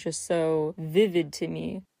lyrics were just so vivid to me.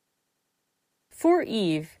 For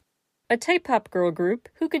Eve, a type pop girl group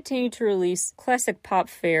who continue to release classic pop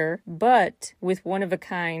fare, but with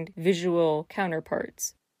one-of-a-kind visual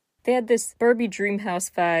counterparts. They had this Barbie Dreamhouse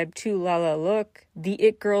vibe to La La look. The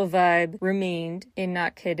It Girl vibe remained in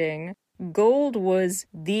Not Kidding. Gold was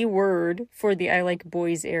the word for the I Like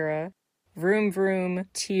Boys era. Vroom Vroom,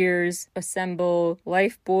 Tears, Assemble,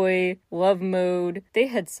 Lifeboy, Love Mode. They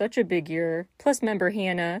had such a big year. Plus member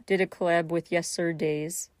Hannah did a collab with Yes Sir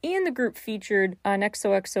Days. And the group featured on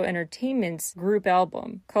XOXO Entertainment's group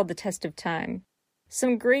album called The Test of Time.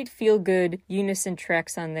 Some great feel-good unison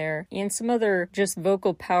tracks on there, and some other just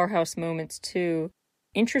vocal powerhouse moments too.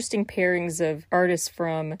 Interesting pairings of artists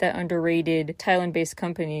from that underrated Thailand-based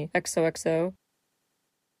company, XOXO.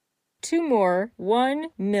 Two more. One,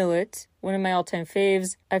 Millet, one of my all-time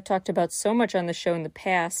faves. I've talked about so much on the show in the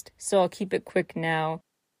past, so I'll keep it quick now.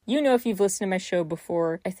 You know, if you've listened to my show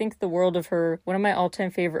before, I think the world of her. One of my all-time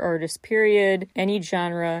favorite artists, period. Any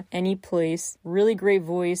genre, any place. Really great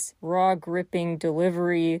voice, raw, gripping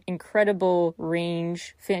delivery, incredible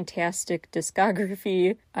range, fantastic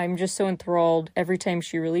discography. I'm just so enthralled every time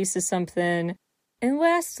she releases something. And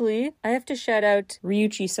lastly, I have to shout out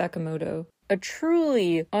Ryuichi Sakamoto. A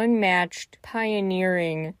truly unmatched,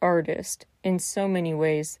 pioneering artist in so many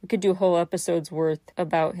ways. We could do a whole episode's worth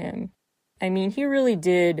about him. I mean, he really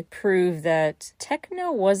did prove that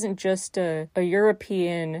techno wasn't just a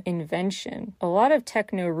European invention. A lot of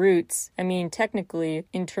techno roots, I mean, technically,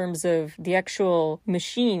 in terms of the actual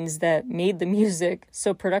machines that made the music,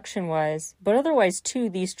 so production-wise, but otherwise, too,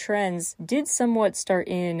 these trends did somewhat start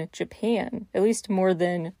in Japan, at least more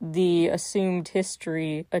than the assumed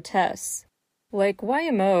history attests. Like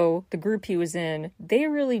YMO, the group he was in, they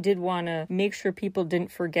really did want to make sure people didn't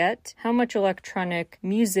forget how much electronic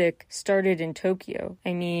music started in Tokyo.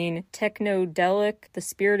 I mean, Technodelic, the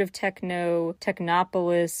spirit of techno,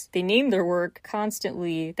 Technopolis, they named their work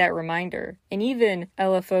constantly that reminder. And even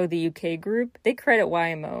LFO, the UK group, they credit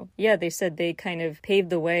YMO. Yeah, they said they kind of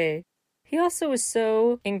paved the way. He also was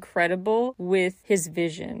so incredible with his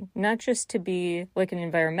vision, not just to be like an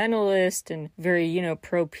environmentalist and very,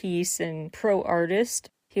 pro-peace and pro-artist.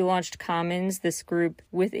 He launched Commons, this group,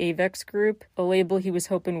 with Avex Group, a label he was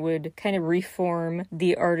hoping would kind of reform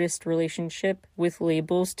the artist relationship with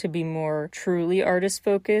labels to be more truly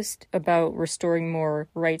artist-focused, about restoring more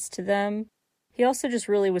rights to them. He also just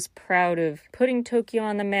really was proud of putting Tokyo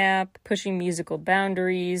on the map, pushing musical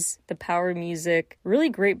boundaries, the power of music, really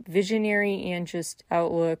great visionary and just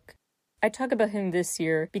outlook. I talk about him this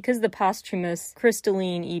year because the posthumous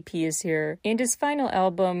Crystalline EP is here, and his final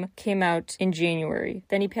album came out in January.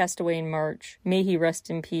 Then he passed away in March. May he rest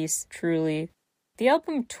in peace, truly. The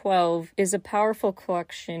album 12 is a powerful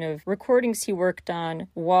collection of recordings he worked on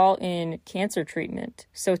while in cancer treatment,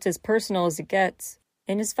 so it's as personal as it gets.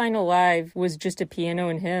 And his final live was just a piano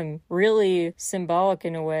and him. Really symbolic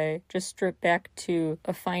in a way, just stripped back to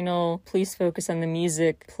a final please focus on the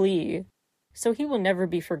music plea. So he will never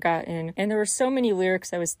be forgotten. And there were so many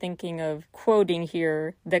lyrics I was thinking of quoting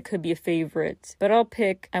here that could be a favorite. But I'll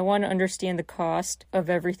pick, I want to understand the cost of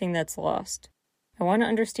everything that's lost. I want to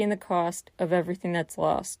understand the cost of everything that's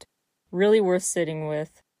lost. Really worth sitting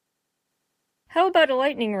with. How about a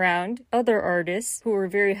lightning round? Other artists who were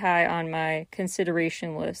very high on my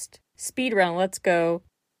consideration list. Speed round, let's go.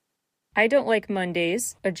 I Don't Like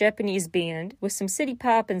Mondays, a Japanese band with some city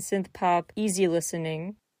pop and synth pop, easy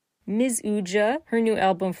listening. Ms. Uja, her new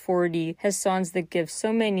album 40, has songs that give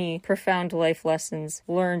so many profound life lessons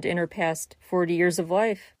learned in her past 40 years of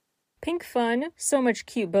life. Pink Fun, so much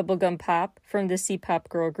cute bubblegum pop from the C-pop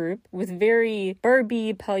girl group, with very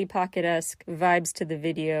Barbie, Polly Pocket-esque vibes to the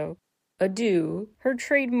video. Adu, her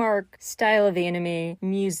trademark style of anime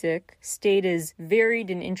music, stayed as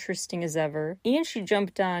varied and interesting as ever, and she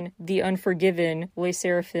jumped on the Unforgiven Les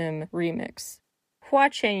Seraphim remix. Hua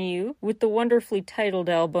Chenyu with the wonderfully titled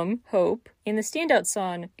album, Hope. And the standout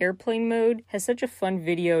song, Airplane Mode, has such a fun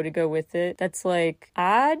video to go with it that's like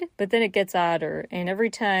odd, but then it gets odder. And every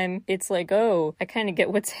time it's like, oh, I kind of get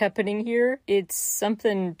what's happening here. It's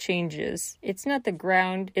something changes. It's not the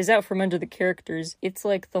ground is out from under the characters. It's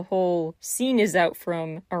like the whole scene is out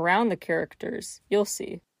from around the characters. You'll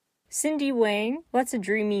see. Cindy Wang, lots of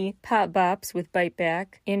dreamy pop bops with Bite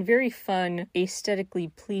Back, and very fun, aesthetically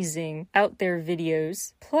pleasing, out there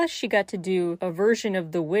videos. Plus, she got to do a version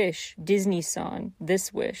of the Wish Disney song,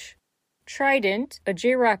 This Wish. Trident, a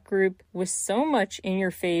J-rock group with so much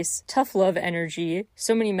in-your-face, tough love energy,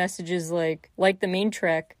 so many messages like the main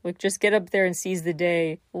track, like just get up there and seize the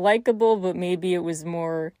day. Likeable, but maybe it was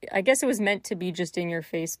more, I guess it was meant to be just in your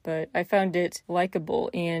face, but I found it likable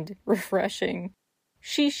and refreshing.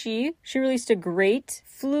 She released a great,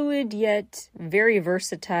 fluid yet very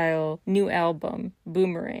versatile new album,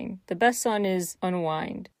 Boomerang. The best song is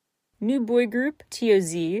Unwind. New boy group,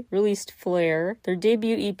 TOZ, released Flare, their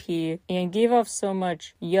debut EP, and gave off so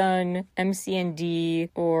much young MCND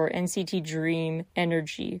or NCT Dream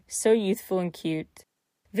energy. So youthful and cute.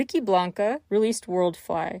 Vicky Blanca released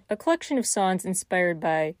Worldfly, a collection of songs inspired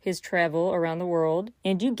by his travel around the world,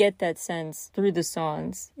 and you get that sense through the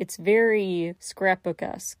songs. It's very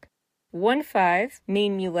scrapbook-esque. 1-5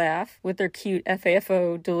 made me laugh with their cute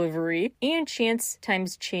FAFO delivery, and Chance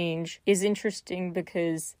Times Change is interesting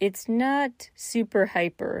because it's not super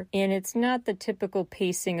hyper, and it's not the typical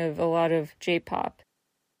pacing of a lot of J-pop.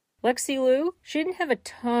 Lexi Liu, she didn't have a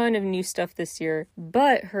ton of new stuff this year,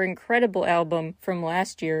 but her incredible album from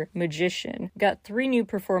last year, Magician, got 3 new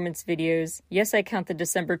performance videos. Yes, I count the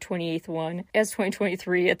December 28th one as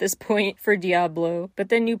 2023 at this point for Diablo, but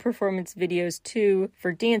then new performance videos too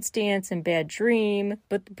for Dance Dance and Bad Dream.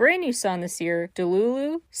 But the brand new song this year,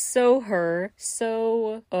 Delulu, so her,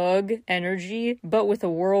 so ugh energy, but with a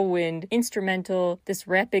whirlwind instrumental, this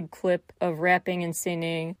rapid clip of rapping and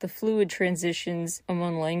singing, the fluid transitions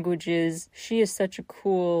among languages. She is such a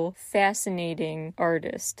cool, fascinating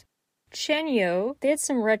artist. Chanyeol, they had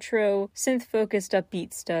some retro, synth-focused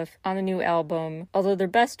upbeat stuff on the new album, although their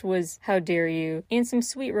best was How Dare You, and some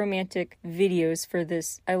sweet romantic videos for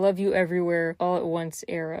this I Love You Everywhere All at Once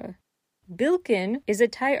era. Bilkin is a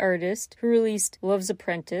Thai artist who released Love's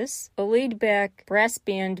Apprentice, a laid-back brass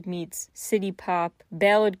band meets city pop,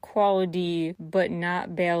 ballad quality but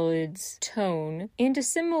not ballads tone, and a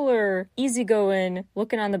similar easygoing,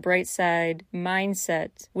 looking on the bright side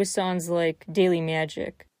mindset with songs like Daily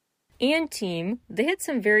Magic. And Team, they had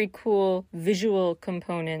some very cool visual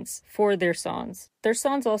components for their songs. Their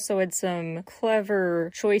songs also had some clever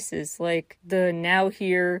choices, like the now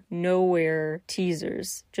here, nowhere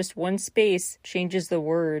teasers. Just one space changes the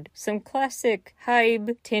word. Some classic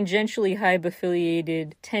Hybe, tangentially Hybe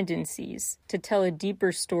affiliated tendencies to tell a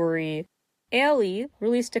deeper story. Ally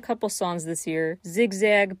released a couple songs this year.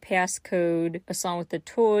 Zigzag, Passcode, a song with the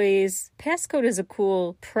toys. Passcode is a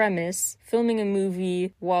cool premise, filming a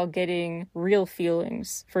movie while getting real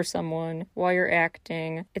feelings for someone while you're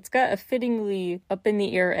acting. It's got a fittingly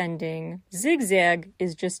up-in-the-air ending. Zigzag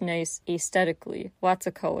is just nice aesthetically, lots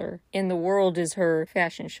of color, and the world is her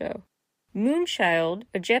fashion show. Moonchild,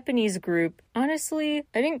 a Japanese group. Honestly,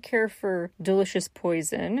 I didn't care for Delicious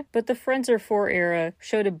Poison, but the Friends Are 4 era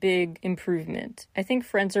showed a big improvement. I think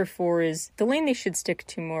Friends Are 4 is the lane they should stick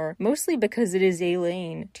to more, mostly because it is a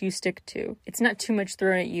lane to stick to. It's not too much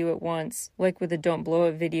thrown at you at once, like with the Don't Blow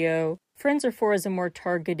It video. Friends Are 4 is a more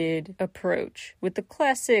targeted approach, with the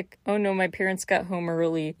classic, oh no, my parents got home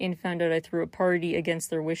early and found out I threw a party against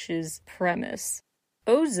their wishes premise.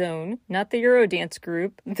 Ozone, not the Eurodance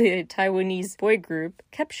group, the Taiwanese boy group,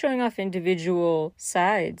 kept showing off individual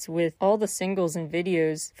sides with all the singles and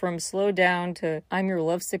videos, from Slow Down to I'm Your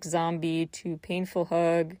Lovesick Zombie to Painful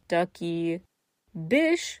Hug, Ducky.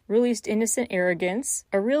 Bish released Innocent Arrogance,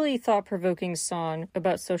 a really thought-provoking song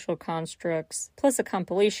about social constructs, plus a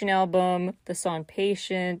compilation album, the song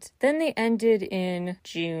Patient. Then they ended in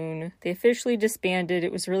June. They officially disbanded.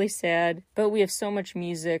 It was really sad, but we have so much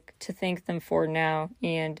music to thank them for now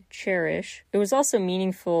and cherish. It was also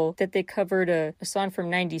meaningful that they covered a song from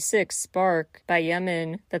 96, Spark, by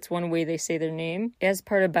Yemen, that's one way they say their name, as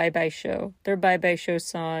part of Bye Bye Show. Their Bye Bye Show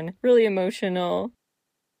song, really emotional.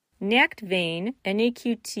 Nakt Vane,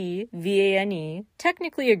 N-A-Q-T-V-A-N-E,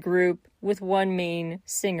 technically a group with one main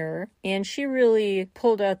singer, and she really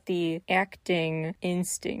pulled out the acting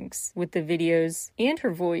instincts with the videos and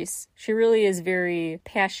her voice. She really is very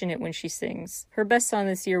passionate when she sings. Her best song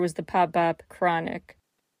this year was the pop bop Chronic.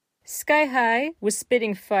 Sky High was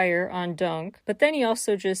spitting fire on Dunk, but then he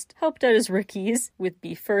also just helped out his rookies with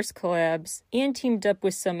BE:FIRST collabs and teamed up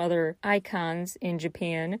with some other icons in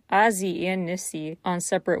Japan, Ozzy and Nissi, on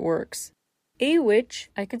separate works. Awich,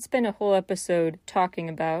 I could spend a whole episode talking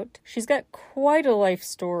about. She's got quite a life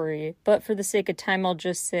story, but for the sake of time, I'll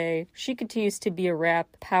just say she continues to be a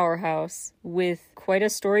rap powerhouse with quite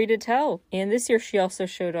a story to tell. And this year, she also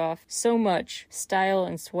showed off so much style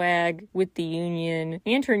and swag with The Union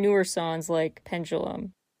and her newer songs like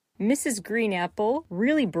Pendulum. Mrs. Green Apple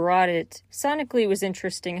really brought it. Sonically, it was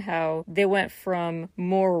interesting how they went from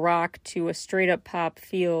more rock to a straight-up pop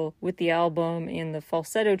feel with the album and the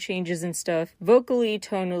falsetto changes and stuff. Vocally,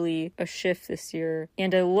 tonally, a shift this year.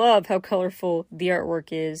 And I love how colorful the artwork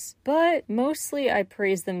is. But mostly, I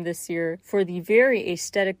praise them this year for the very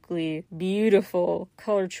aesthetically beautiful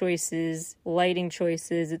color choices, lighting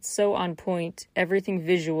choices. It's so on point, everything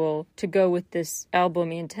visual to go with this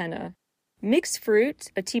album Antenna. Mixed Fruit,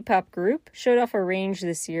 a T-pop group, showed off a range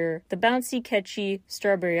this year. The bouncy, catchy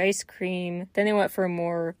Strawberry Ice Cream. Then they went for a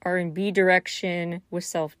more R&B direction with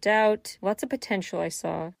Self-Doubt. Lots of potential I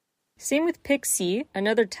saw. Same with Pixie,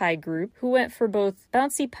 another Thai group, who went for both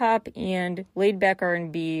bouncy pop and laid-back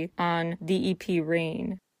R&B on the EP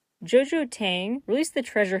Rain. Jojo Tang released the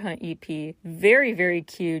Treasure Hunt EP. Very, very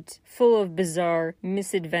cute, full of bizarre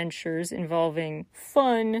misadventures involving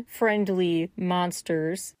fun, friendly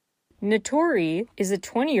monsters. Notori is a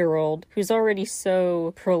 20-year-old who's already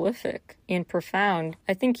so prolific and profound.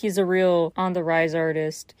 I think he's a real on-the-rise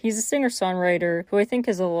artist. He's a singer-songwriter who I think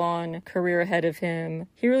has a long career ahead of him.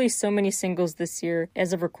 He released so many singles this year.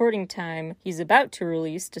 As of recording time, he's about to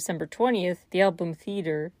release, December 20th, the album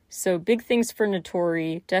Theater. So big things for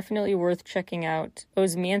Notori, definitely worth checking out.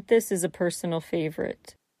 Osmanthus is a personal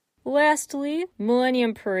favorite. Lastly,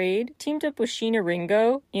 Millennium Parade teamed up with Sheena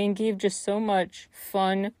Ringo and gave just so much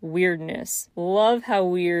fun weirdness. Love how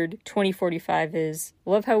weird 2045 is.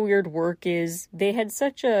 Love how weird Work is. They had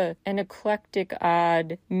such an eclectic,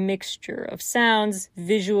 odd mixture of sounds,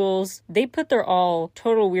 visuals. They put their all,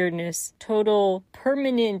 total weirdness, total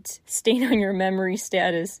permanent stain on your memory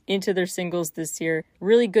status into their singles this year.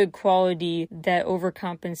 Really good quality that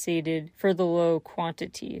overcompensated for the low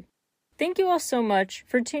quantity. Thank you all so much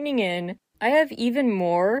for tuning in. I have even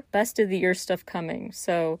more best of the year stuff coming,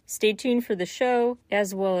 so stay tuned for the show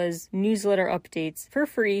as well as newsletter updates for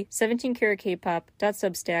free,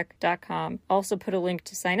 17karatkpop.substack.com. Also put a link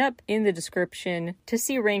to sign up in the description to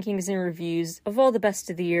see rankings and reviews of all the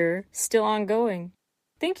best of the year still ongoing.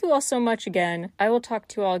 Thank you all so much again. I will talk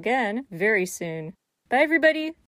to you all again very soon. Bye everybody!